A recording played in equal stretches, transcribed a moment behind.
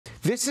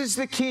This is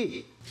the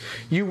key.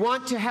 You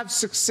want to have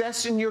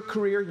success in your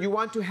career. You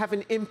want to have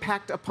an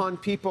impact upon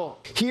people.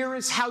 Here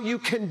is how you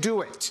can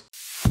do it.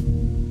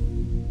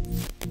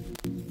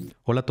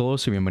 Hola a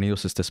todos y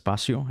bienvenidos a este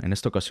espacio. En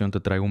esta ocasión te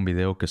traigo un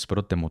video que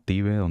espero te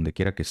motive, donde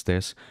quiera que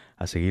estés,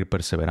 a seguir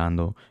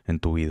perseverando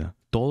en tu vida.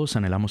 Todos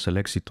anhelamos el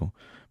éxito,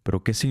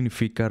 pero ¿qué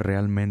significa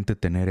realmente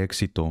tener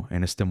éxito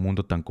en este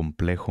mundo tan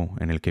complejo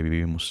en el que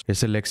vivimos?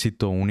 ¿Es el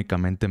éxito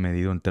únicamente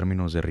medido en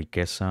términos de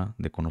riqueza,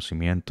 de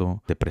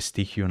conocimiento, de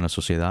prestigio en la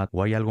sociedad?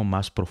 ¿O hay algo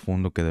más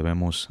profundo que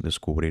debemos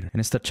descubrir? En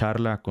esta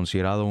charla,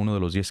 considerado uno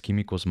de los 10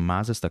 químicos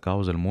más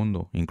destacados del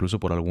mundo, incluso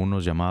por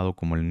algunos llamado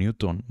como el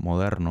Newton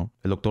moderno,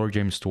 el Dr.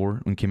 James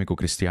Tour, un químico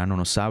cristiano,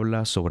 nos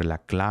habla sobre la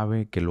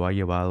clave que lo ha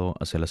llevado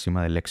hacia la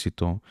cima del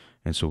éxito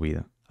en su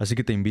vida. Así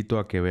que te invito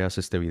a que veas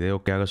este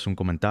video, que hagas un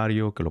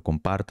comentario, que lo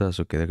compartas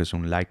o que dejes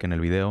un like en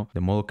el video, de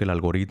modo que el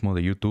algoritmo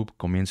de YouTube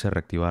comience a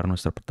reactivar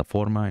nuestra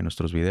plataforma y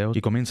nuestros videos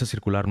y comience a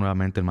circular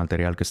nuevamente el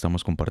material que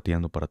estamos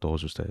compartiendo para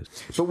todos ustedes.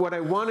 But what I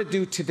want to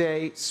do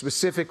today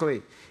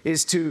specifically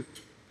is to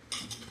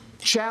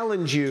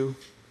challenge you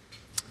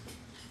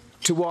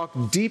to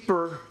walk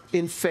deeper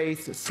in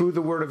faith through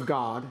the Word of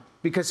God,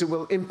 because it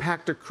will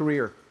impact a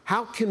career.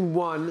 How can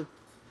one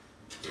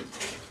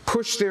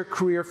push their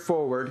career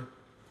forward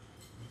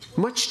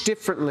much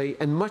differently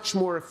and much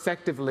more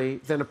effectively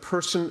than a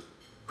person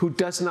who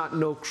does not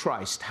know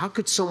Christ? How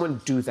could someone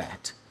do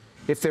that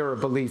if they're a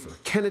believer?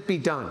 Can it be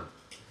done?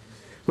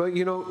 Well,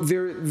 you know,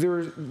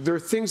 there are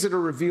things that are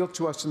revealed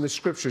to us in the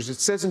Scriptures. It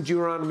says in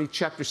Deuteronomy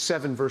chapter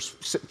 17,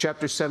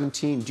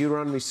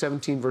 Deuteronomy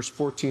 17, verse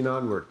 14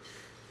 onward.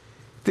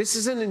 This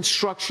is an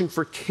instruction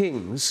for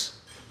kings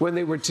when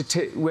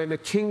a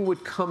king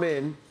would come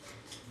in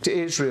to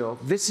Israel.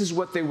 This is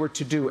what they were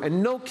to do,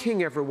 and no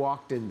king ever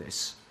walked in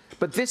this.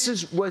 But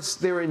this was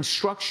their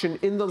instruction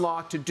in the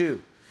law to do.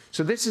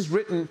 So this is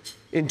written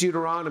in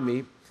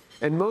Deuteronomy,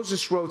 and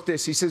Moses wrote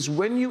this. He says,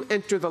 when you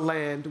enter the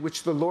land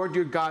which the Lord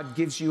your God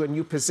gives you, and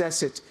you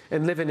possess it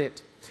and live in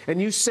it,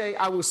 and you say,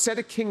 I will set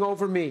a king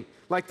over me,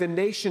 like the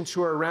nations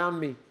who are around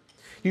me,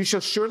 you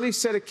shall surely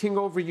set a king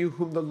over you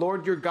whom the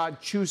Lord your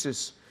God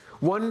chooses,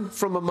 one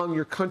from among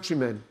your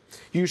countrymen.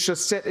 You shall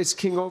set as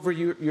king over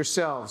you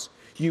yourselves.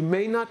 You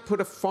may not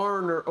put a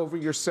foreigner over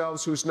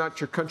yourselves who is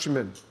not your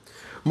countryman.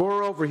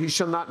 Moreover, he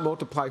shall not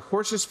multiply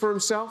horses for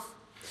himself.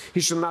 He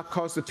shall not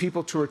cause the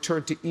people to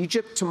return to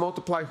Egypt to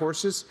multiply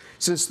horses,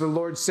 since the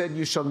Lord said,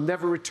 you shall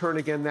never return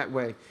again that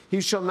way. He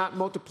shall not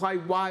multiply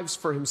wives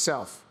for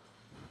himself,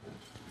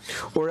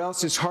 or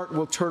else his heart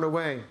will turn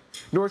away.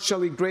 Nor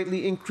shall he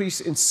greatly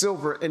increase in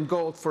silver and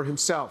gold for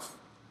himself.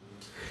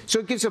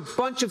 So it gives a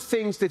bunch of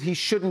things that he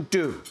shouldn't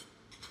do.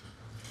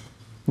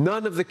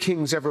 None of the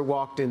kings ever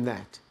walked in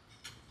that.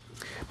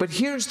 But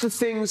here's the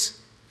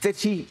things that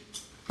he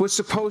was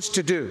supposed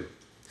to do.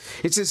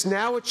 It says,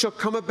 now it shall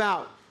come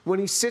about, when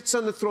he sits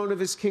on the throne of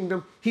his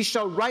kingdom, he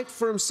shall write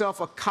for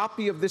himself a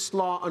copy of this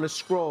law on a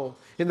scroll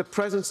in the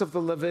presence of the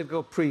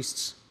Levitical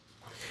priests.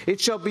 It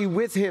shall be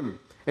with him,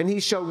 and he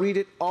shall read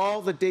it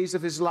all the days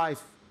of his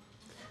life,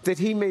 that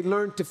he may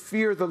learn to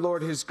fear the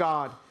Lord his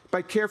God,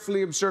 by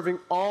carefully observing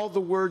all the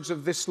words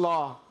of this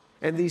law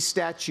and these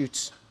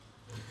statutes,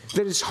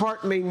 that his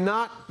heart may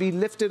not be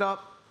lifted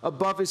up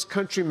above his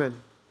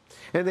countrymen,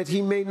 and that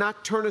he may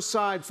not turn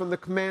aside from the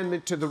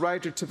commandment to the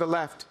right or to the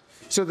left,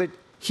 so that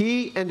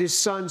he and his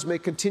sons may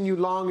continue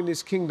long in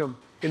his kingdom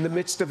in the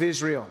midst of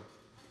Israel.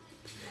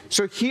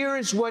 So here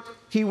is what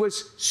he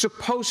was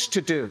supposed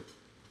to do.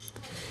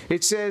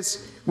 It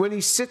says, when he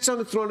sits on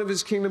the throne of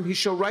his kingdom, he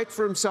shall write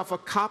for himself a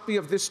copy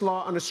of this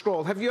law on a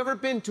scroll. Have you ever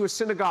been to a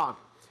synagogue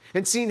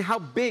and seen how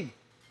big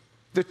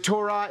the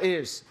Torah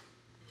is?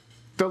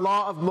 The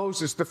law of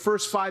Moses, the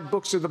first 5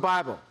 books of the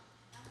Bible.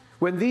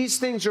 When these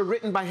things are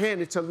written by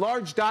hand, it's a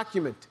large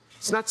document.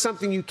 It's not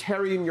something you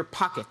carry in your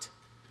pocket.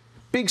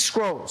 Big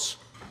scrolls.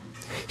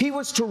 He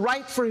was to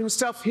write for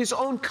himself his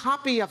own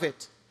copy of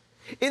it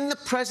in the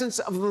presence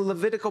of the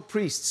Levitical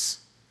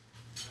priests.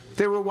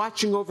 They were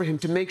watching over him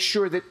to make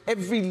sure that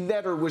every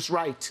letter was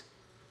right.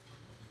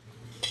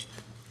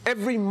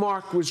 Every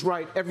mark was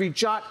right. Every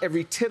jot,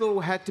 every tittle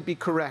had to be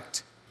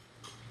correct.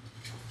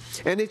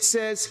 And it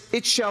says,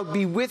 it shall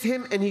be with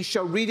him, and he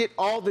shall read it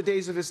all the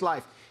days of his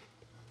life.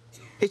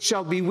 It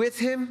shall be with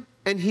him,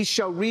 and he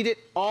shall read it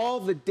all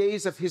the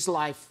days of his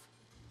life.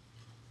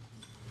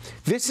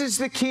 This is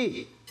the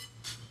key.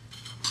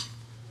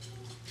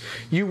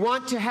 You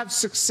want to have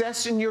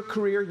success in your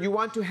career. You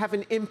want to have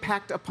an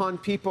impact upon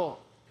people.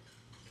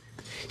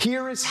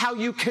 Here is how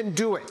you can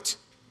do it.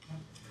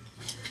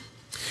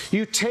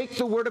 You take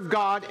the Word of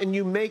God and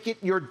you make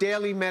it your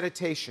daily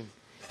meditation.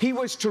 He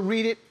was to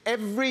read it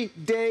every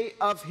day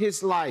of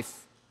his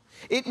life.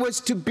 It was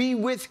to be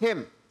with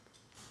him.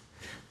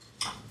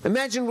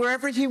 Imagine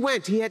wherever he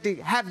went, he had to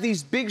have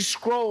these big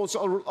scrolls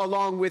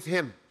along with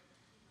him.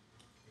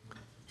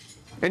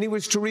 And he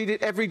was to read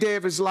it every day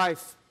of his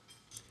life.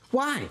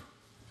 Why?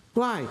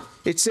 Why?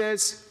 It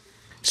says,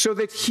 so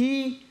that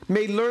he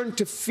may learn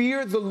to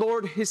fear the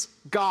Lord his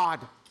God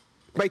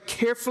by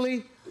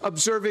carefully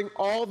observing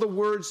all the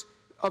words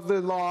of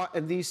the law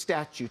and these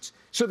statutes,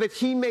 so that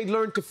he may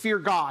learn to fear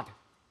God.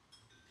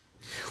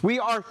 We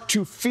are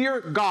to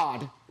fear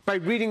God by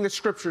reading the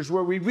scriptures.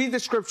 Where we read the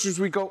scriptures,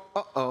 we go,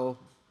 uh-oh,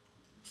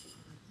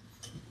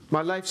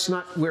 my life's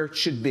not where it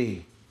should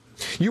be.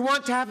 You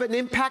want to have an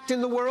impact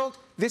in the world?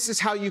 This is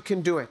how you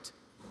can do it.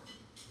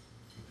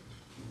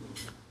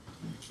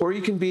 Or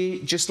you can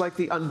be just like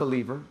the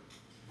unbeliever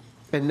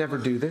and never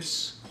do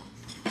this,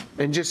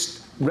 and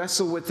just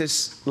wrestle with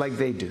this like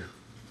they do.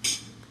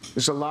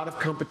 There's a lot of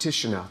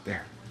competition out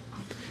there.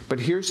 But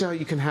here's how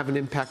you can have an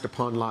impact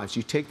upon lives.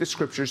 You take the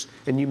scriptures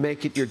and you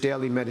make it your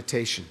daily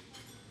meditation.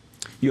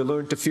 You'll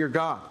learn to fear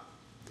God.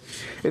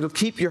 It'll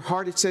keep your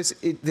heart, it says,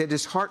 that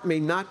his heart may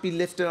not be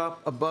lifted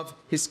up above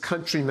his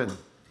countrymen.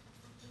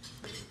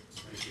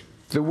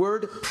 The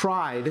word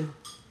pride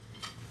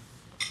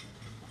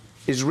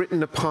is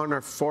written upon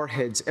our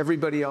foreheads.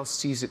 Everybody else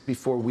sees it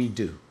before we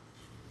do.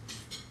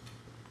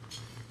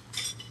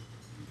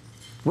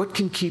 What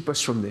can keep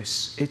us from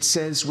this? It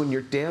says when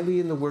you're daily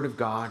in the Word of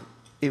God,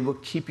 it will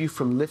keep you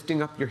from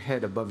lifting up your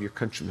head above your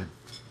countrymen.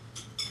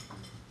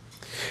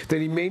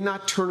 That he may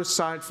not turn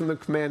aside from the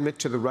commandment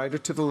to the right or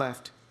to the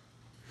left,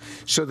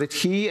 so that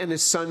he and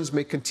his sons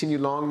may continue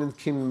long in the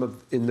kingdom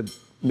in the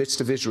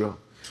midst of Israel.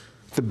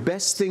 The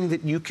best thing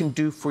that you can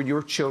do for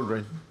your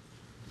children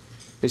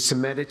is to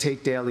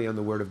meditate daily on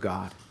the Word of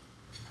God.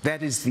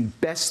 That is the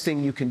best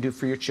thing you can do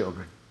for your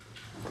children.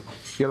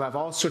 You'll have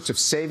all sorts of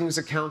savings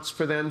accounts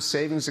for them,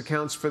 savings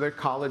accounts for their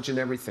college and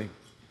everything.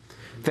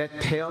 That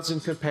pales in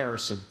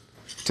comparison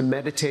to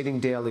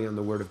meditating daily on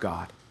the Word of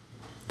God.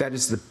 That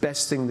is the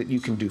best thing that you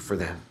can do for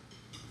them.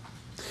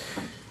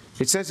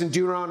 It says in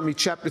Deuteronomy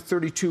chapter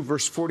 32,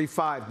 verse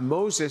 45,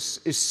 Moses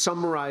is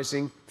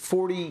summarizing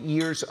 40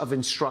 years of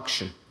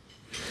instruction.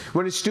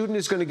 When a student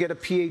is going to get a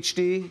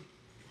PhD,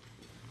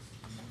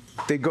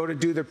 they go to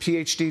do their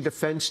PhD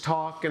defense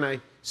talk, and I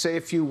say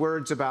a few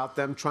words about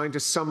them, trying to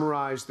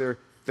summarize their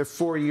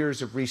 4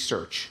 years of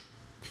research.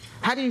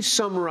 How do you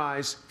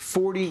summarize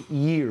 40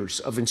 years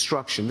of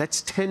instruction?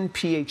 That's 10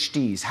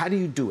 PhDs. How do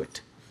you do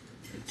it?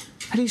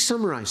 How do you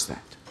summarize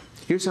that?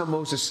 Here's how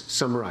Moses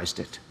summarized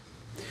it.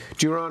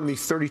 Deuteronomy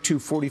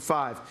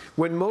 32:45.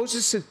 When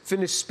Moses had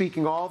finished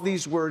speaking all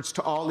these words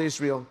to all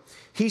Israel,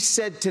 he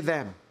said to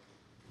them,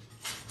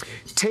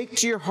 "Take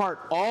to your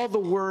heart all the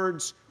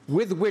words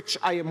with which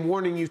I am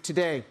warning you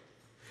today,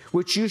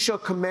 which you shall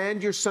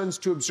command your sons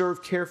to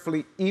observe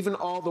carefully, even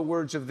all the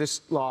words of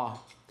this law.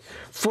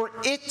 For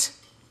it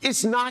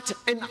is not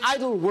an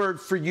idle word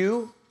for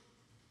you.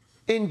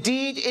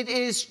 Indeed, it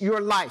is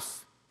your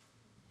life.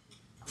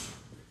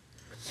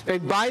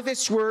 And by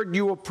this word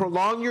you will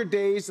prolong your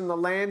days in the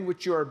land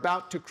which you are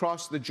about to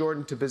cross the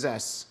Jordan to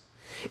possess.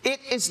 It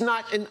is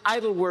not an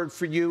idle word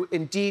for you.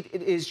 Indeed,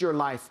 it is your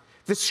life."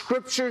 The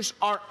scriptures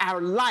are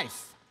our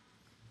life.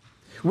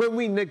 When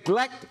we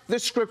neglect the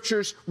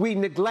scriptures, we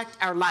neglect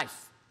our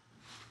life.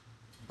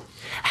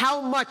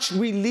 How much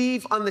we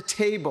leave on the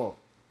table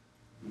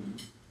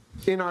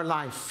in our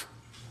life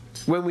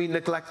when we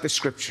neglect the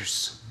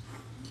scriptures.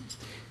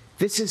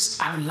 This is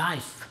our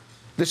life.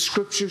 The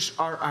scriptures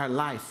are our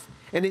life.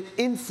 And it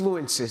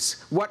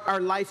influences what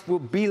our life will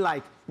be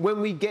like when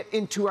we get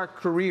into our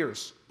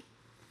careers.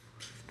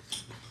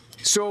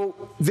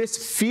 So this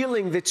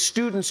feeling that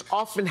students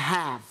often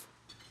have,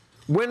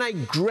 when I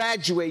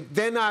graduate,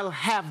 then I'll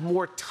have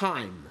more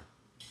time.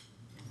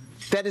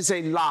 That is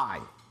a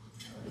lie.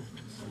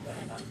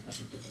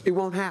 It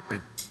won't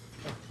happen.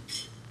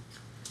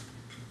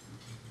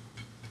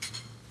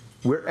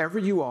 Wherever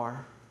you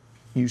are,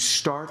 you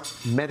start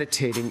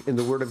meditating in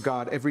the Word of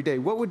God every day.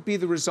 What would be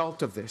the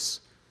result of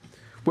this?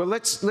 Well,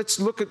 let's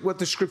look at what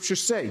the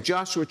scriptures say.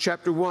 Joshua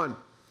chapter 1,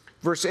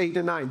 verse 8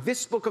 and 9.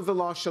 "This book of the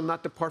law shall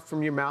not depart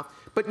from your mouth,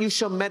 but you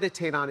shall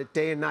meditate on it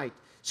day and night,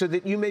 so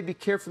that you may be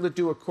careful to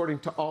do according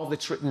to all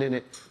that's written in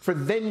it. For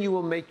then you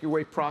will make your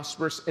way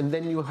prosperous, and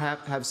then you will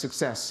have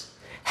success.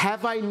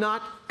 Have I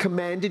not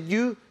commanded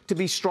you to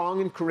be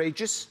strong and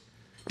courageous?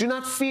 Do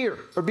not fear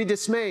or be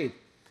dismayed,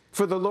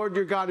 for the Lord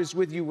your God is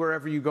with you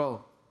wherever you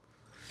go."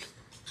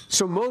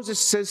 So Moses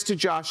says to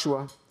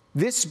Joshua,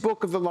 "This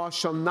book of the law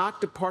shall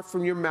not depart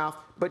from your mouth,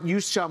 but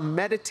you shall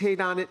meditate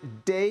on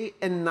it day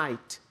and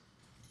night,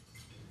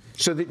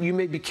 so that you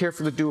may be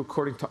careful to do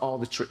according to all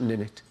that's written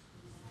in it."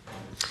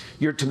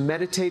 You're to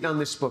meditate on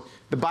this book.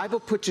 The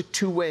Bible puts it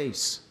two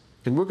ways,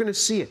 and we're going to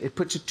see it. It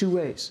puts it two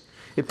ways.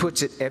 It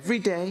puts it every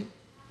day,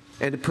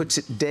 and it puts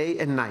it day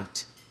and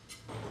night.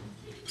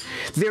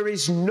 There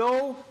is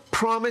no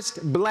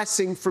promised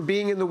blessing for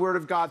being in the Word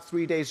of God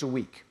 3 days a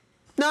week.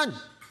 None.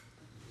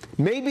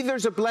 Maybe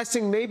there's a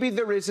blessing, maybe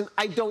there isn't.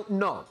 I don't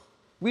know.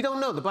 We don't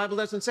know. The Bible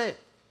doesn't say it.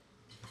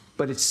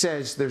 But it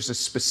says there's a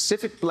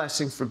specific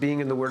blessing for being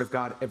in the Word of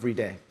God every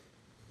day.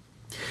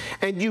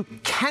 And you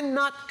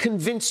cannot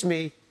convince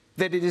me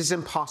that it is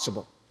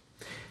impossible.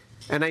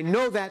 And I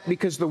know that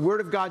because the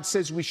Word of God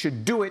says we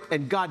should do it,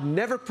 and God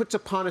never puts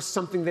upon us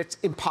something that's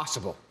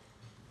impossible.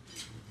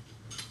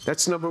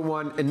 That's number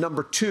one. And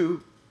number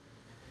two,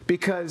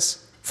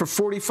 because for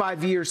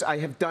 45 years I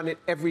have done it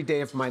every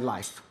day of my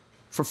life.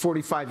 For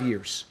 45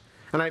 years.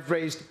 and I've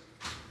raised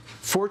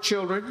 4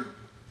 children,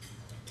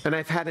 and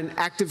I've had an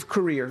active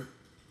career,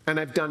 and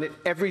I've done it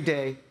every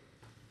day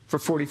for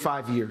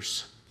 45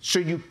 years. So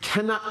you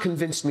cannot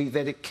convince me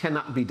that it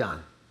cannot be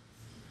done.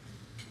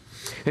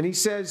 And he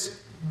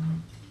says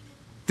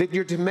that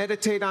you're to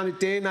meditate on it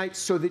day and night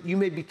so that you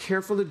may be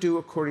careful to do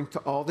according to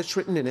all that's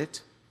written in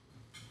it.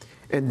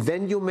 And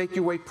then you'll make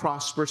your way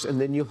prosperous, and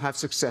then you'll have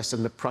success.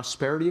 And the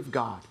prosperity of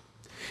God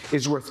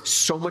is worth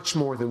so much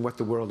more than what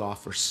the world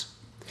offers.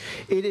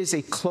 It is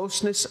a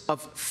closeness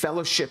of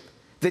fellowship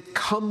that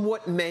come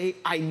what may,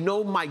 I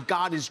know my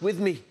God is with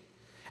me.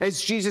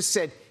 As Jesus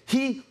said,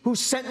 he who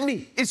sent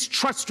me is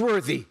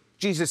trustworthy.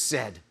 Jesus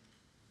said,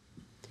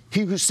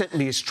 he who sent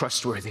me is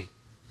trustworthy.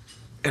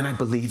 And I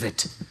believe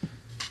it.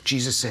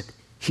 Jesus said,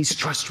 he's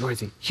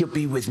trustworthy. He'll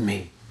be with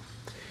me.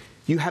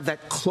 You have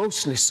that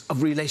closeness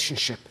of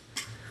relationship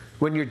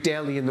when you're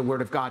daily in the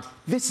Word of God.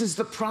 This is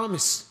the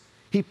promise.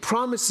 He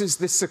promises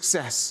this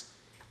success.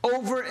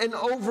 Over and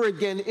over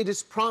again, it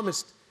is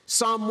promised.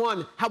 Psalm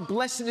 1, how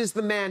blessed is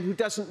the man who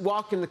doesn't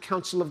walk in the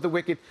counsel of the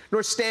wicked,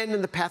 nor stand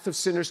in the path of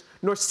sinners,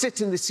 nor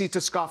sit in the seat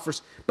of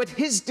scoffers. But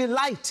his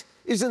delight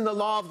is in the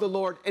law of the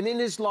Lord, and in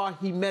his law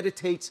he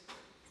meditates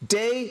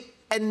day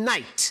and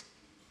night.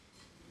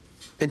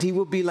 And he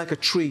will be like a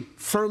tree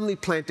firmly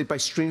planted by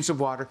streams of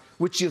water,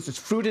 which yields its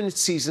fruit in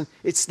its season.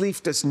 Its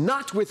leaf does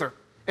not wither,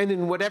 and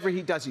in whatever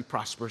he does, he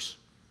prospers.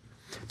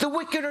 The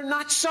wicked are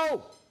not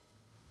so.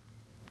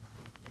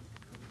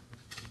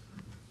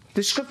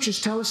 The scriptures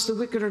tell us the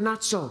wicked are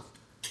not so.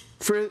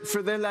 For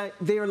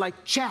they are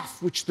like chaff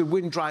which the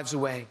wind drives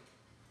away.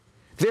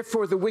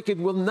 Therefore the wicked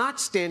will not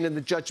stand in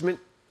the judgment,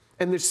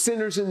 and the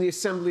sinners in the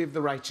assembly of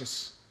the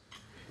righteous.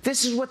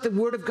 This is what the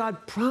Word of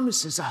God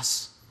promises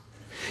us.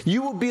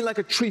 You will be like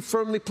a tree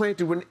firmly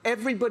planted when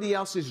everybody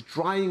else is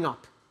drying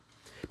up,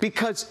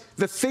 because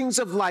the things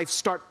of life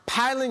start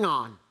piling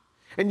on,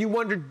 and you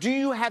wonder, do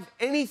you have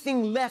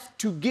anything left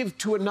to give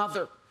to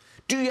another?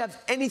 Do you have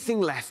anything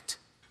left?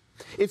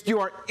 If you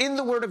are in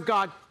the Word of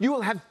God, you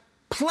will have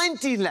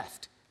plenty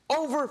left,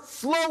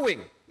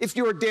 overflowing, if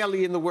you are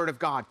daily in the Word of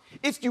God.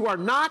 If you are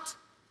not,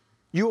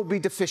 you will be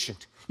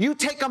deficient. You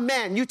take a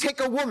man, you take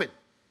a woman,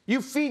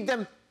 you feed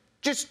them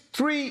just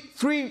three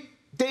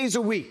days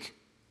a week,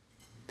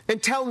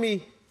 and tell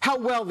me how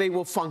well they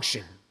will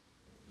function.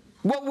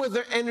 What will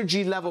their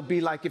energy level be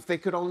like if they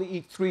could only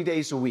eat 3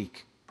 days a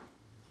week?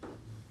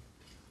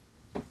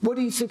 What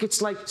do you think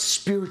it's like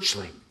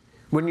spiritually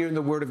when you're in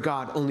the Word of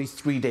God only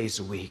 3 days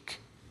a week?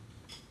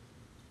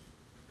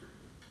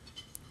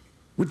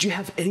 Would you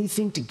have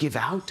anything to give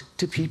out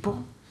to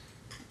people?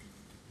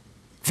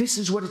 This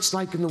is what it's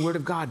like in the Word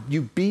of God.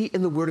 You be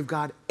in the Word of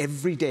God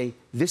every day.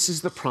 This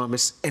is the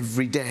promise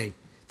every day.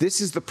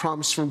 This is the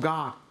promise from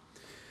God.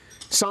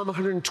 Psalm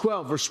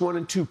 112, verse 1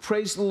 and 2,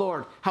 praise the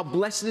Lord. How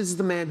blessed is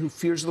the man who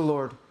fears the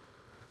Lord,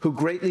 who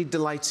greatly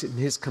delights in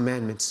his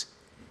commandments.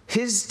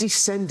 His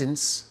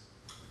descendants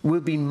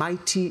will be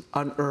mighty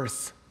on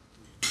earth.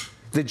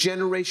 The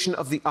generation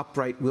of the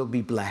upright will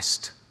be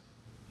blessed.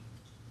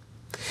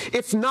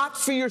 If not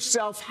for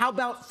yourself, how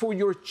about for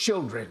your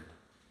children?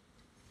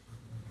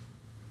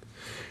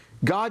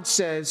 God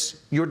says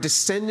your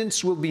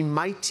descendants will be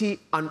mighty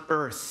on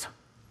earth.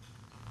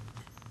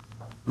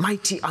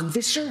 Mighty on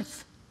this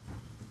earth.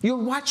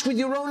 You'll watch with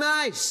your own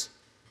eyes.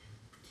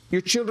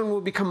 Your children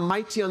will become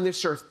mighty on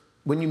this earth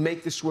when you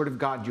make this Word of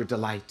God your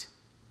delight.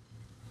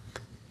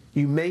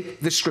 You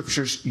make the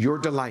Scriptures your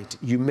delight.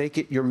 You make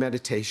it your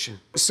meditation.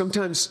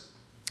 Sometimes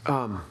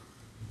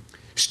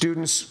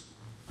students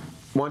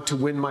want to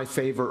win my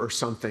favor or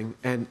something,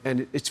 and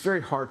it's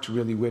very hard to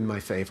really win my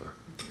favor.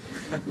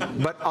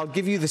 But I'll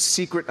give you the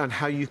secret on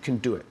how you can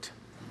do it.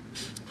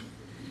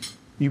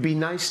 You be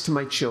nice to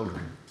my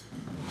children.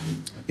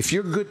 If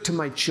you're good to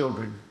my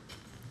children,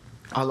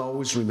 I'll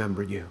always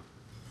remember you.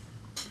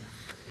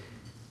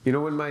 You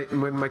know, when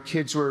my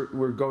kids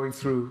were going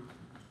through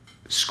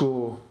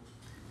school,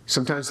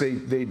 sometimes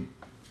they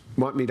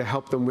want me to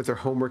help them with their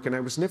homework, and I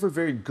was never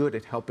very good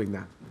at helping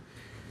them.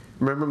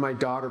 Remember, my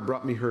daughter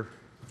brought me her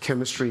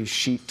chemistry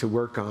sheet to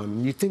work on.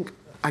 And you think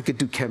I could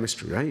do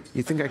chemistry, right?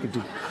 You think I could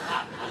do.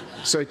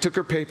 So I took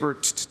her paper.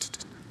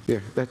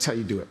 There, that's how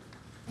you do it.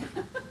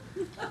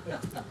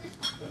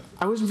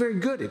 I wasn't very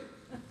good at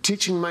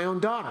teaching my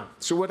own daughter.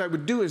 So what I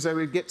would do is I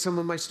would get some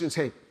of my students,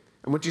 hey,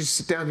 I want you to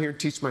sit down here and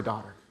teach my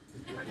daughter.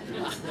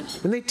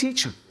 And they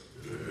teach them.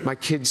 My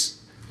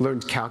kids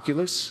learned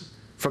calculus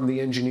from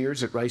the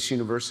engineers at Rice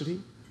University.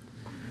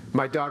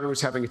 My daughter was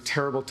having a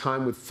terrible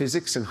time with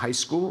physics in high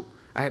school.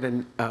 I had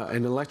an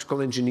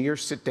electrical engineer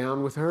sit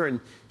down with her, and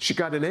she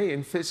got an A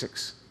in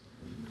physics.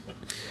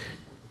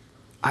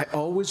 I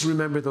always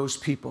remember those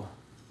people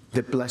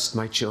that blessed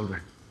my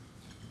children.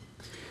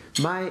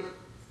 My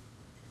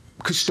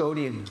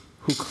custodian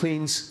who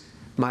cleans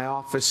my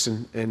office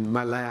and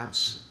my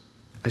labs,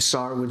 I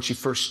saw her when she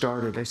first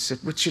started. I said,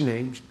 what's your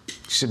name? She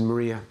said,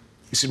 Maria.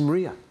 I said,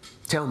 Maria,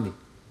 tell me,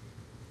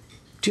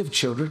 do you have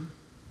children?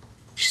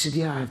 She said,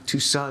 yeah, I have 2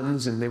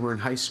 sons, and they were in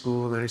high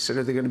school. And I said,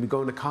 are they going to be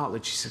going to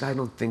college? She said, I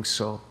don't think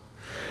so.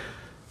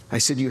 I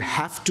said, you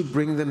have to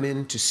bring them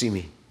in to see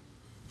me.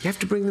 You have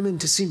to bring them in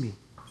to see me.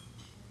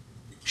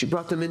 She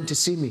brought them in to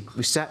see me.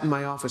 We sat in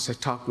my office. I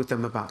talked with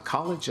them about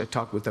college. I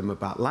talked with them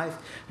about life.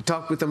 I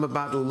talked with them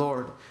about the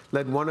Lord.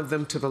 Led one of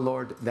them to the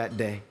Lord that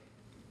day.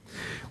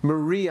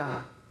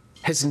 Maria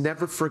has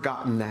never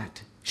forgotten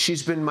that.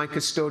 She's been my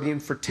custodian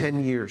for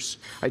 10 years.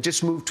 I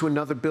just moved to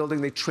another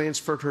building. They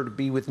transferred her to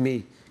be with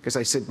me because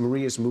I said,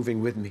 Maria's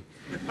moving with me.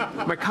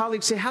 My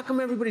colleagues say, how come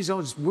everybody's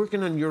always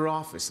working on your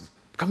office?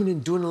 Coming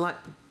in, doing a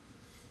lot.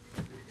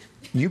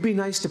 You be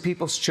nice to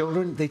people's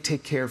children, they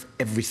take care of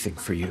everything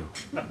for you.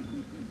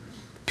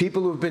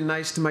 People who have been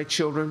nice to my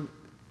children,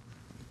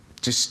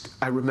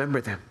 I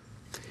remember them.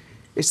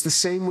 It's the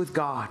same with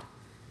God.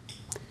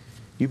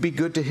 You be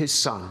good to His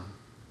Son,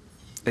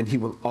 and He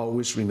will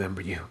always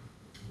remember you.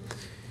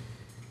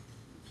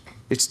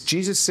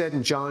 Jesus said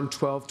in John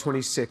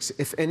 12:26,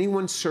 if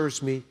anyone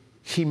serves me,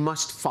 he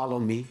must follow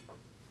me.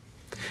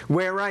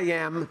 Where I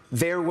am,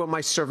 there will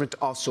my servant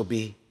also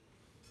be.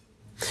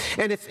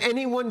 And if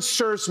anyone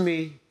serves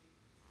me,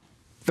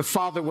 the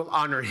Father will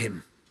honor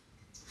him.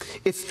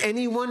 If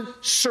anyone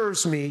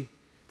serves me,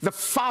 the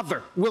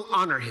Father will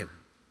honor him.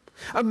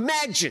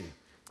 Imagine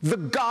the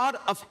God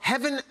of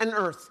heaven and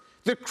earth,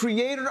 the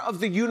creator of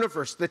the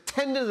universe, the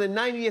 10 to the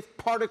 90th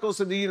particles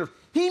of the universe.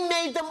 He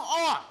made them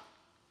all.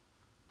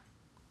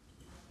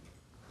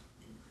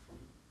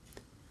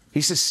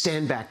 He says,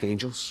 stand back,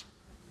 angels.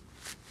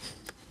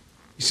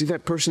 You see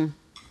that person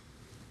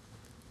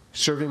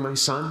serving my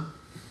son?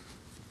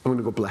 I'm going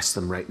to go bless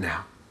them right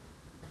now.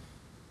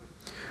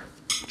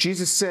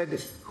 Jesus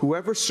said,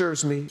 whoever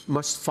serves me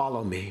must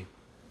follow me.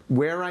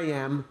 Where I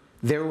am,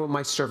 there will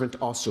my servant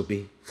also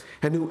be.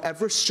 And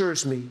whoever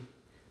serves me,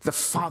 the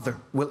Father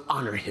will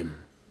honor him.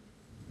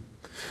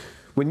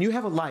 When you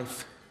have a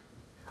life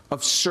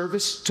of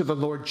service to the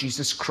Lord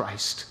Jesus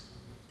Christ,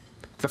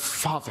 the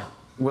Father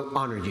will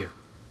honor you.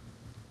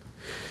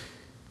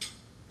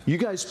 You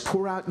guys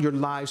pour out your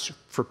lives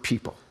for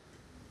people.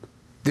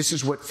 This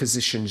is what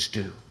physicians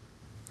do.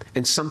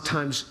 And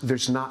sometimes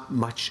there's not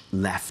much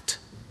left.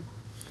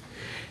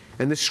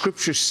 And the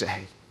scriptures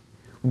say,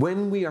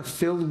 when we are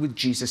filled with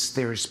Jesus,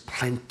 there is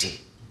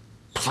plenty,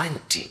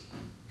 plenty.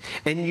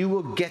 And you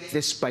will get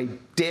this by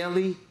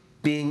daily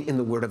being in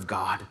the Word of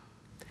God.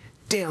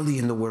 Daily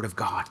in the Word of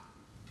God.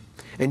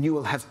 And you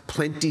will have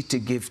plenty to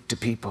give to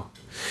people.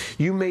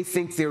 You may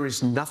think there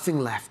is nothing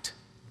left,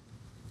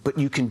 but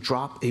you can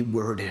drop a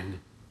word in.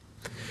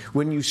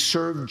 When you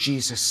serve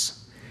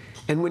Jesus,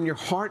 and when your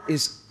heart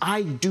is,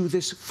 I do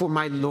this for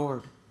my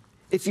Lord.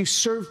 If you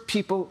serve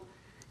people,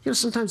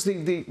 sometimes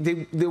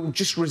they'll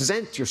just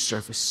resent your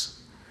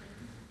service.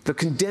 They'll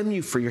condemn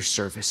you for your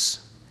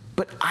service.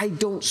 But I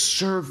don't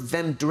serve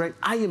them direct.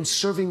 I am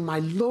serving my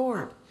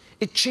Lord.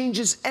 It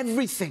changes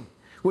everything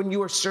when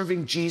you are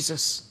serving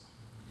Jesus.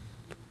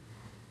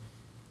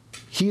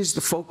 He is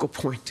the focal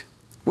point.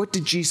 What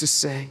did Jesus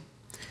say?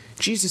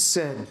 Jesus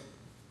said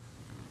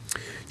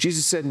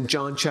in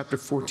John chapter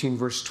 14,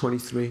 verse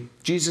 23,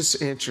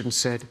 Jesus answered and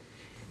said,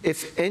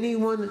 if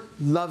anyone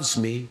loves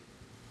me,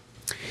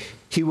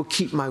 he will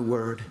keep my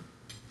word.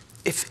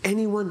 If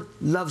anyone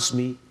loves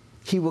me,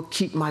 he will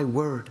keep my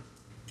word.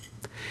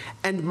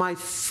 And my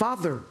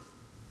Father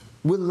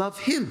will love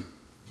him.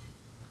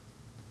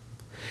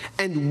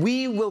 And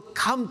we will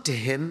come to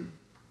him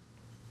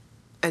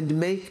and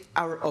make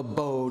our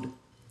abode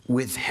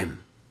with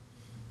him.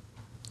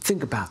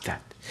 Think about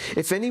that.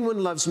 If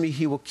anyone loves me,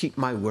 he will keep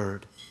my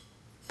word.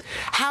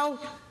 How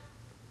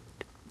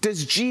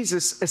does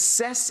Jesus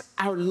assess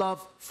our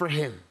love for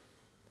him?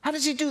 How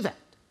does he do that?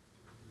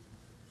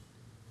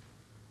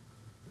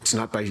 It's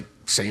not by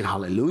saying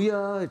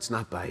hallelujah. It's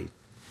not by...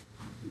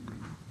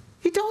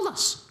 He told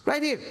us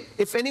right here,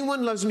 if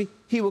anyone loves me,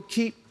 he will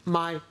keep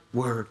my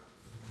word.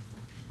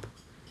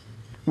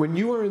 When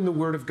you are in the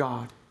Word of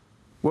God,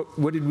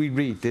 what did we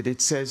read? That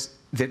it says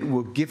that it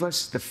will give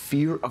us the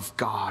fear of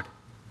God.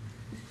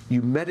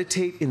 You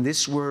meditate in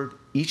this word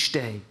each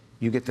day,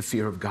 you get the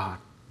fear of God.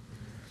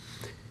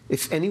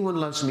 If anyone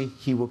loves me,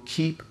 he will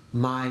keep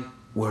my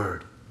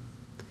word.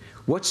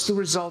 What's the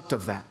result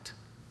of that?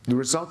 The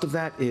result of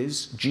that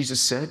is, Jesus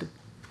said,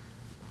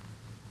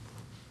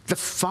 the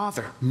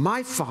Father,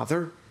 my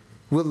Father,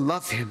 will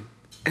love him,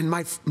 and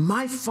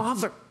my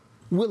Father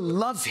will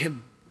love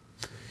him.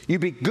 You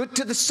be good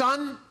to the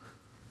Son,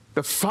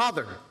 the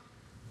Father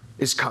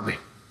is coming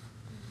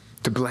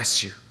to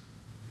bless you.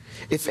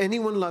 If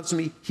anyone loves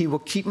me, he will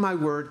keep my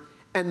word,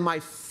 and my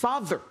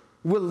Father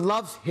will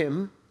love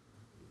him,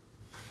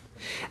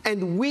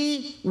 and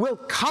we will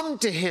come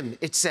to him,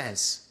 it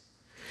says.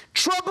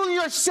 Trouble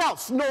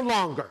yourself no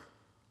longer.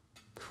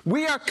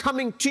 We are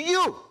coming to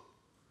you.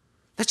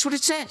 That's what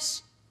it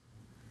says.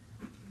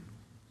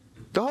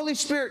 The Holy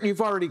Spirit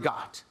you've already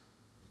got.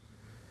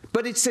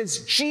 But it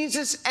says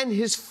Jesus and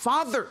his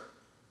Father.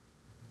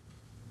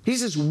 He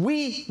says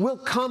we will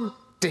come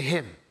to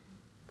him.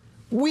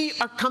 We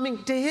are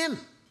coming to him.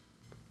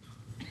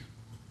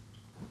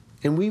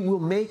 And we will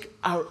make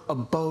our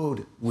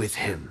abode with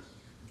him.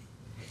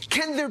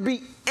 Can there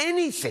be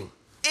anything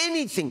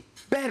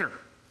better,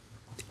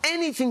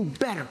 anything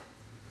better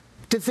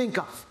to think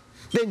of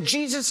than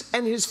Jesus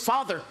and his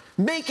Father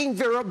making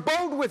their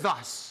abode with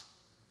us.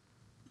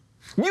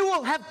 You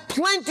will have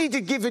plenty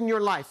to give in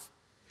your life.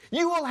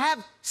 You will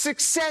have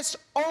success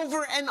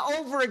over and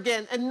over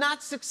again, and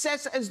not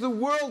success as the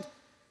world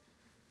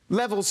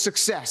levels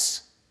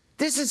success.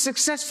 This is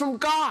success from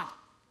God.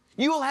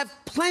 You will have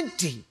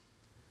plenty.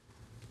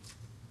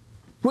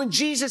 When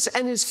Jesus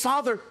and his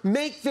Father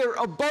make their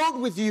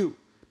abode with you,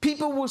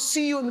 people will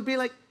see you and be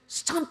like,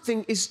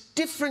 something is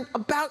different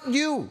about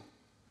you.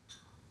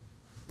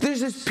 There's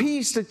this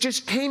peace that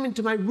just came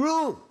into my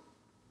room.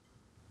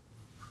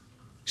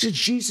 So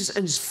Jesus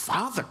and his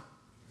Father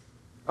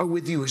are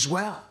with you as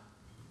well.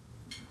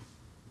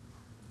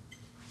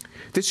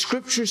 The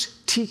scriptures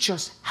teach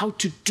us how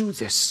to do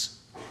this.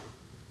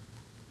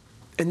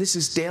 And this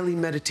is daily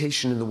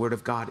meditation in the Word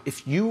of God.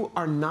 If you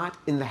are not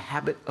in the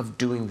habit of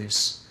doing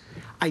this,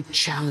 I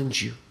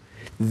challenge you.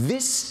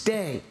 This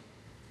day,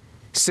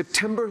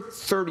 September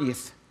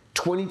 30th,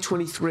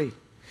 2023,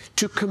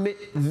 to commit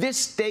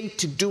this day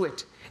to do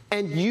it.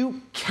 And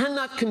you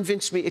cannot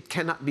convince me it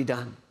cannot be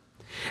done.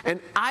 And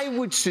I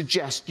would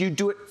suggest you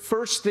do it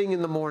first thing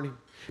in the morning,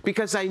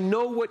 because I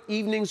know what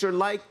evenings are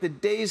like. The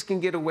days can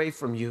get away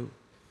from you.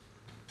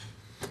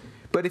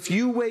 But if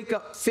you wake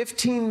up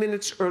 15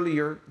 minutes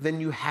earlier than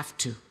you have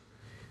to,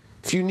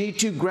 if you need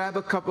to, grab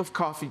a cup of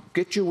coffee,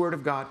 get your Word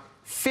of God,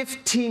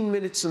 15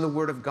 minutes in the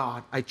Word of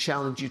God, I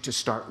challenge you to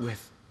start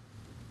with.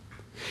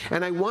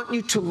 And I want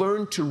you to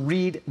learn to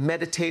read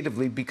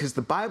meditatively, because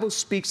the Bible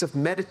speaks of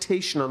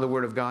meditation on the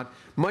Word of God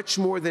much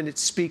more than it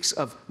speaks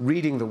of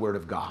reading the Word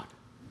of God.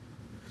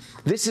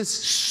 This is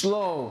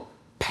slow,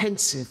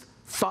 pensive,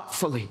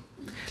 thoughtfully.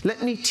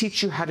 Let me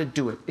teach you how to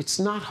do it. It's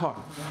not hard.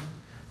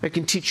 I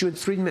can teach you in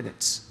 3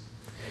 minutes.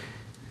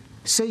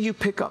 Say you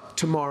pick up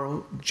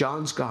tomorrow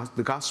John's Gospel,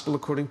 the Gospel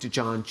according to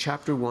John,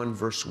 chapter 1,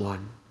 verse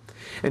 1.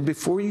 And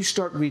before you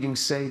start reading,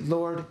 say,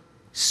 Lord,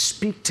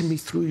 speak to me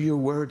through your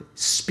word.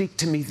 Speak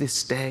to me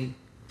this day.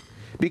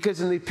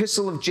 Because in the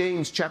epistle of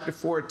James, chapter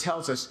 4, it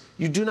tells us,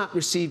 you do not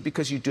receive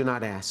because you do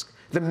not ask.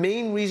 The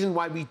main reason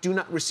why we do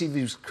not receive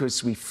is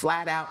because we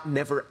flat out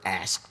never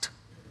asked.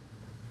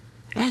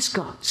 Ask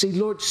God. Say,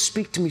 Lord,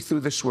 speak to me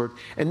through this word.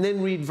 And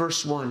then read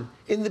verse 1.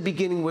 In the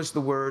beginning was the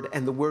Word,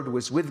 and the Word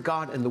was with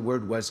God, and the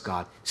Word was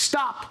God.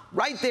 Stop.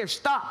 Right there.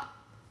 Stop.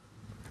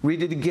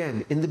 Read it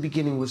again. In the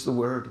beginning was the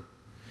Word,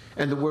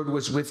 and the Word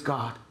was with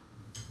God,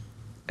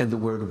 and the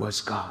Word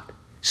was God.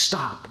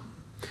 Stop.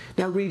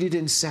 Now read it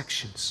in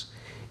sections.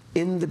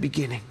 In the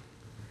beginning.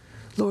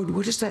 Lord,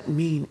 what does that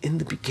mean, in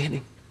the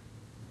beginning?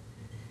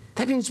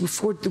 That means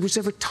before there was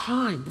ever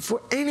time,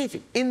 before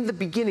anything. In the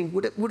beginning.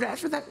 Would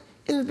after that?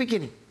 In the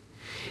beginning.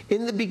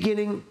 In the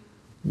beginning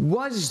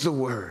was the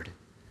Word.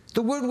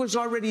 The Word was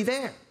already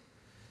there.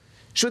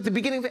 So at the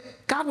beginning,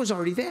 God was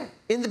already there.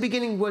 In the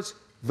beginning was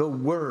the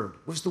Word.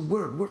 Was the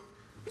Word.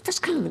 That's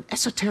kind of an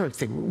esoteric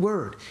thing.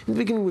 Word. In the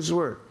beginning was the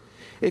Word.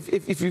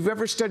 If you've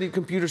ever studied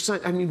computer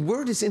science, I mean,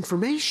 word is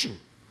information.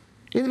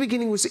 In the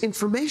beginning was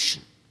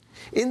information.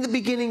 In the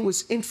beginning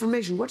was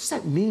information. What does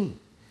that mean?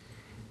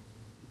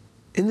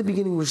 In the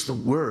beginning was the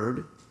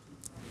Word,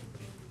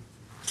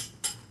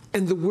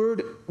 and the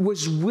Word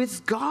was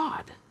with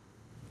God.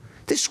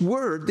 This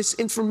Word, this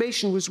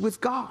information was with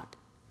God.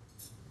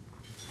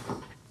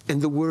 And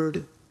the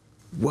Word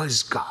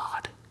was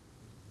God.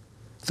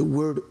 The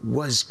Word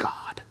was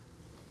God.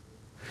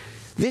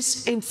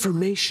 This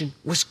information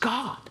was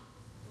God.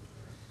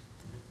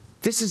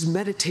 This is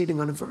meditating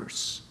on a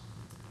verse.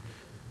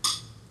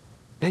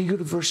 Now you go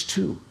to verse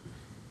 2.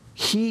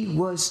 He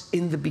was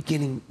in the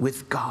beginning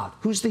with God.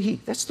 Who's the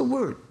He? That's the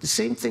Word. The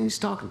same thing he's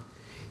talking.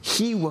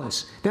 He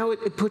was. Now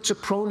it puts a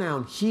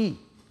pronoun, He.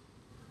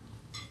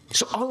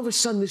 So all of a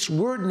sudden this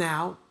word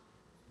now,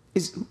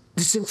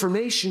 this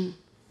information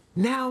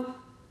now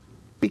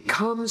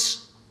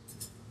becomes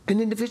an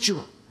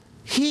individual.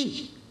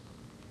 He.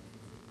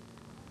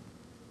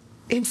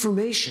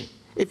 Information.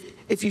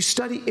 If you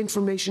study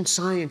information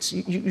science,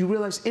 you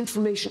realize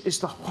information is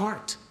the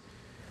heart.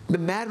 The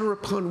matter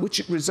upon which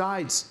it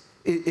resides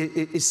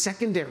is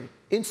secondary.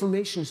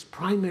 Information is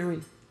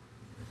primary.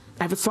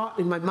 I have a thought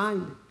in my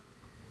mind.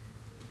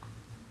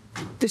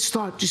 This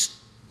thought just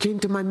came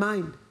to my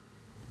mind.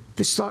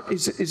 This thought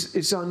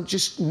is on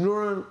just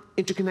neural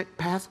interconnect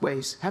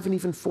pathways, haven't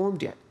even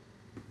formed yet.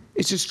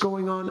 It's just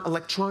going on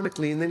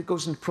electronically, and then it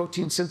goes into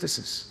protein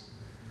synthesis.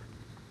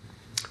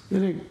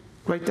 Then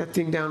I write that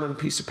thing down on a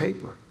piece of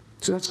paper.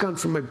 So that's gone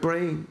from my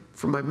brain,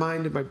 from my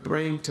mind and my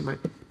brain to my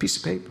piece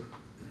of paper.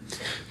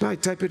 Now I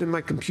type it in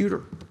my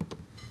computer.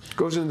 It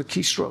goes into the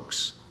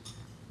keystrokes.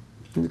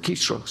 In the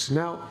keystrokes.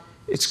 Now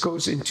it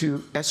goes into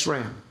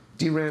SRAM,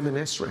 DRAM and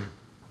SRAM.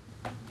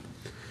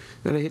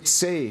 Then I hit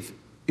save.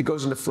 It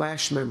goes into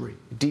flash memory,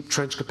 a deep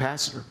trench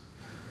capacitor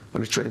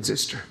on a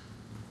transistor.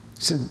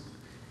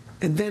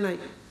 And then I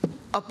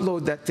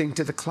upload that thing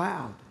to the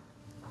cloud.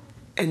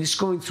 And it's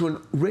going through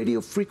a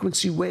radio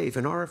frequency wave,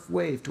 an RF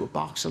wave, to a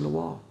box on the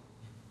wall.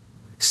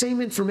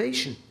 Same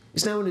information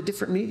is now in a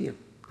different medium.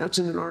 Now it's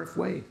in an RF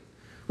wave.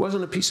 It was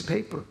on a piece of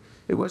paper.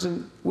 It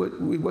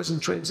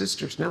wasn't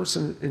transistors. Now it's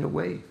in a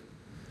wave.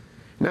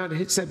 Now it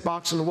hits that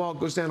box on the wall,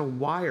 goes down a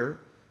wire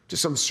to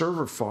some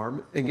server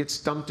farm, and gets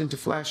dumped into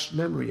flash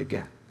memory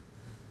again.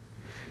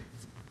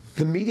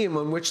 The medium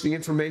on which the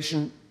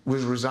information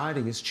was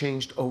residing has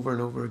changed over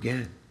and over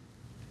again.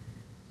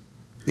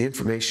 The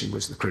information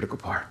was the critical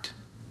part.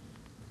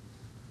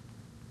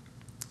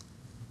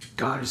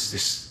 God is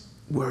this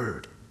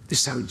word. This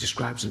is how he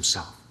describes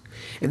himself.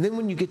 And then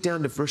when you get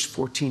down to verse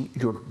 14,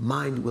 your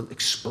mind will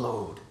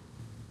explode.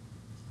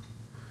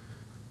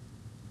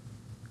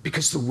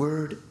 Because the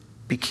word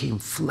became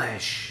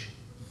flesh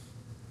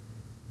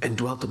and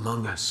dwelt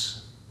among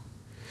us.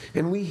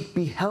 And we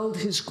beheld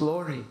his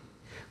glory,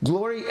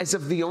 glory as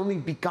of the only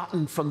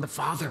begotten from the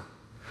Father,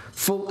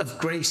 full of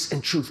grace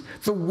and truth.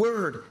 The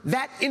word,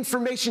 that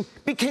information,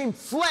 became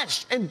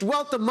flesh and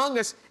dwelt among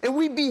us, and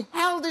we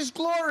beheld his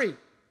glory.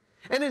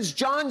 And as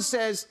John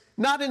says,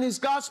 not in his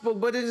gospel,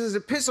 but in his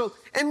epistle,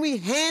 and we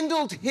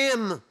handled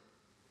him.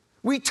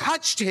 We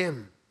touched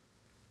him.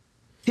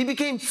 He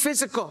became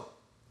physical.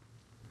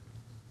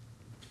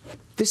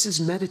 This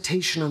is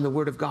meditation on the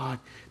Word of God.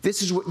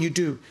 This is what you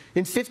do.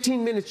 In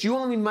 15 minutes, you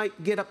only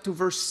might get up to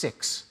verse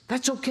 6.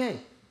 That's okay.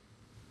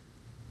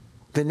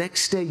 The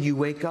next day you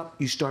wake up,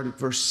 you start at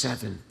verse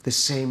 7, the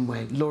same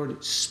way.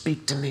 Lord,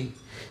 speak to me.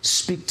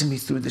 Speak to me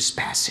through this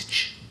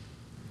passage.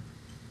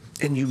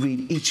 And you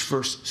read each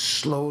verse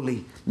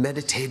slowly,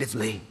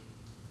 meditatively.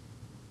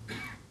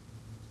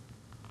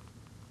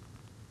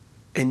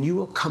 And you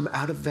will come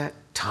out of that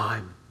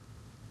time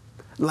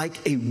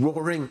like a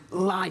roaring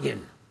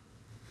lion.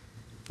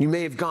 You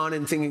may have gone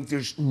in thinking,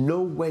 there's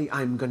no way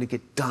I'm going to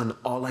get done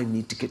all I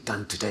need to get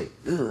done today.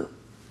 Ugh.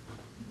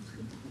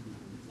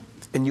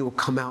 And you will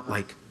come out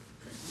like,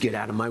 get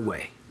out of my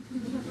way.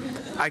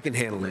 I can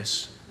handle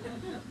this.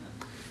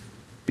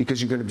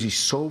 Because you're going to be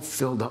so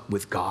filled up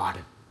with God,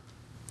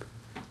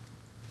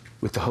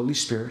 with the Holy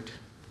Spirit,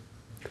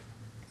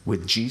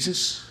 with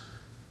Jesus,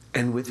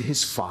 and with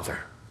his Father.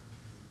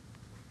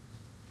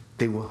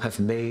 They will have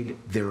made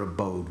their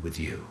abode with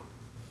you.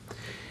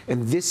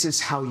 And this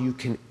is how you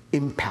can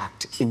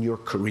impact in your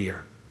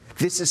career.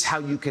 This is how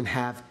you can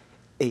have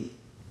an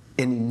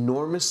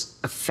enormous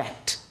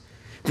effect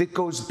that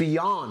goes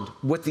beyond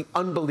what the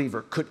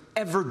unbeliever could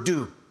ever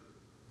do.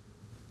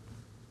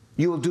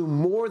 You will do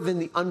more than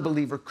the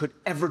unbeliever could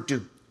ever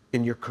do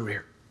in your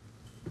career.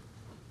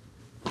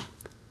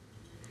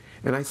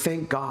 And I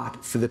thank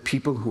God for the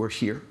people who are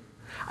here.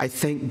 I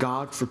thank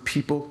God for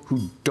people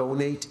who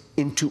donate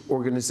into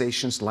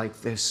organizations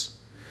like this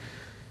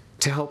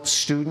to help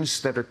students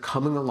that are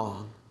coming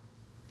along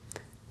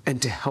and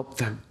to help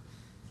them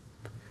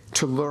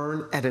to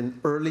learn at an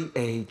early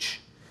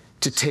age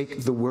to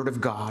take the Word of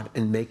God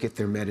and make it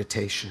their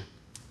meditation,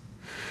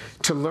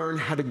 to learn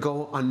how to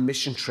go on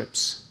mission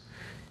trips,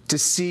 to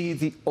see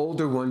the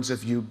older ones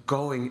of you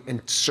going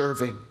and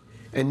serving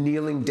and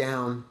kneeling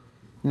down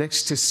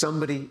next to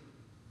somebody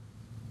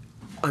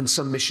on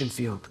some mission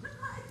field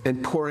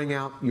and pouring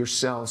out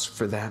yourselves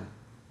for them.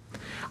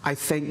 I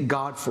thank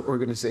God for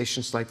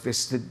organizations like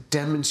this that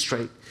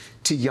demonstrate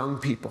to young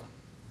people,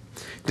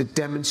 that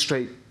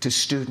demonstrate to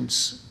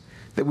students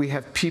that we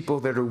have people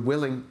that are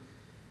willing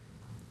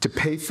to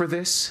pay for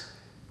this,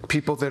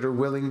 people that are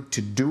willing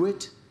to do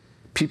it,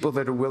 people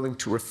that are willing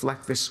to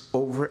reflect this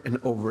over and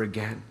over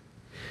again.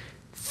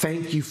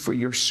 Thank you for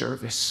your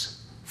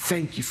service.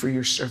 Thank you for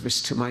your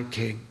service to my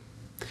King.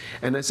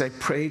 And as I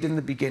prayed in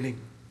the beginning,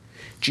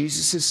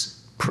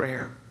 Jesus'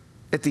 prayer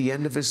at the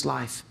end of his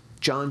life,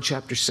 John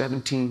chapter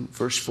 17,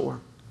 verse 4.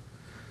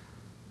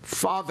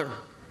 Father,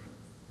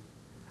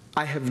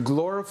 I have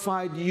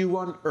glorified you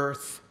on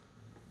earth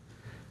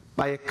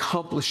by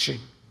accomplishing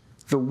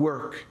the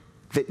work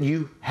that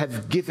you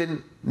have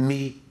given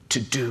me to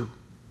do.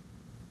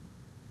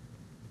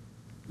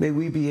 May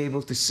we be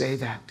able to say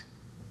that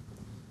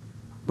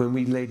when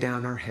we lay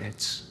down our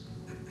heads.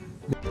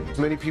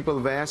 Many people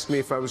have asked me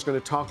if I was going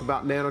to talk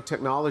about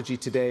nanotechnology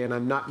today, and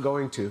I'm not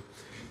going to.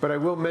 But I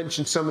will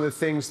mention some of the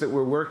things that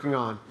we're working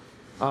on.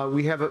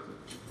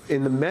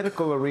 In the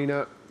medical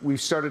arena, we've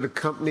started a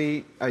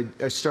company.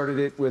 I started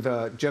it with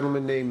a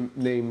gentleman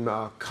named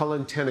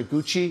Cullen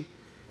Taniguchi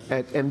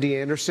at MD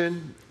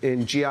Anderson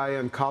in GI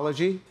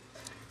oncology.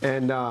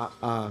 And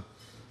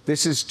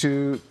this is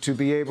to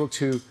be able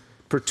to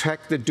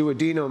protect the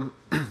duodenum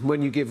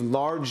when you give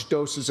large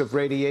doses of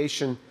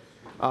radiation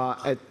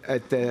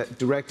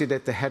directed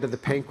at the head of the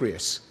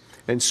pancreas.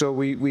 And so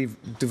we've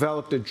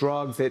developed a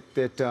drug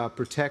that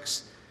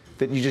protects,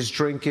 that you just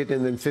drink it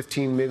and then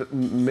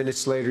 15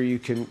 minutes later you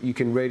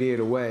can radiate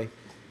away.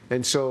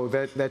 And so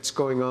that's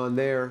going on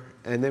there.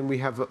 And then we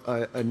have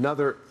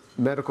another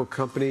medical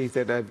company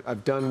that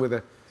I've done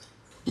with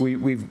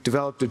we've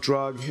developed a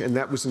drug, and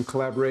that was in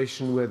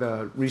collaboration with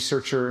a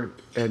researcher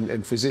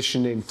and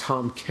physician named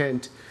Tom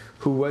Kent,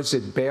 who was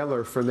at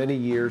Baylor for many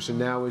years and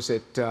now is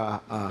at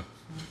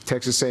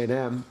Texas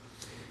A&M.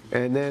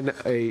 And then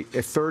a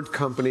third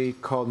company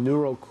called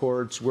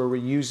Neurocords, where we're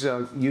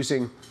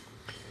using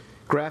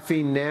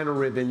graphene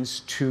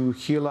nanoribbons to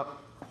heal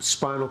up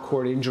spinal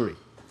cord injury.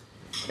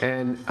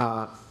 And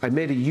I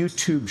made a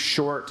YouTube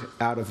short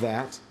out of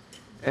that.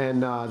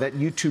 And that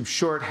YouTube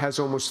short has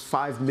almost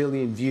 5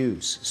 million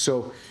views.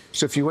 So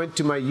if you went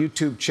to my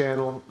YouTube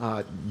channel,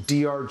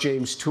 Dr.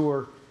 James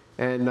Tour,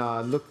 and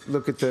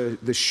look at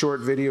the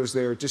short videos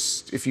there,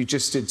 just if you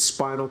just did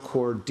spinal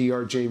cord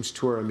Dr. James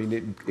Tour, I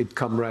mean, it'd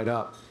come right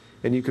up.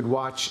 And you could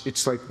watch,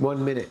 it's like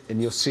 1 minute,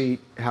 and you'll see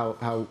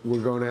how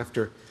we're going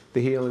after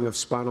the healing of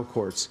spinal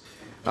cords.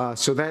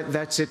 So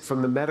that's it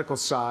from the medical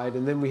side.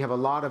 And then we have a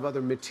lot of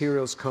other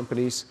materials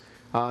companies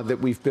that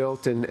we've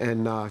built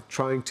and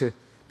trying to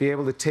be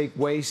able to take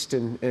waste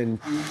and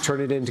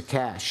turn it into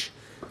cash,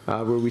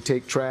 where we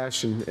take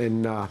trash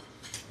and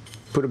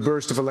put a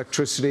burst of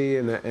electricity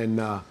and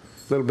a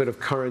little bit of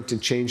current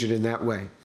and change it in that way.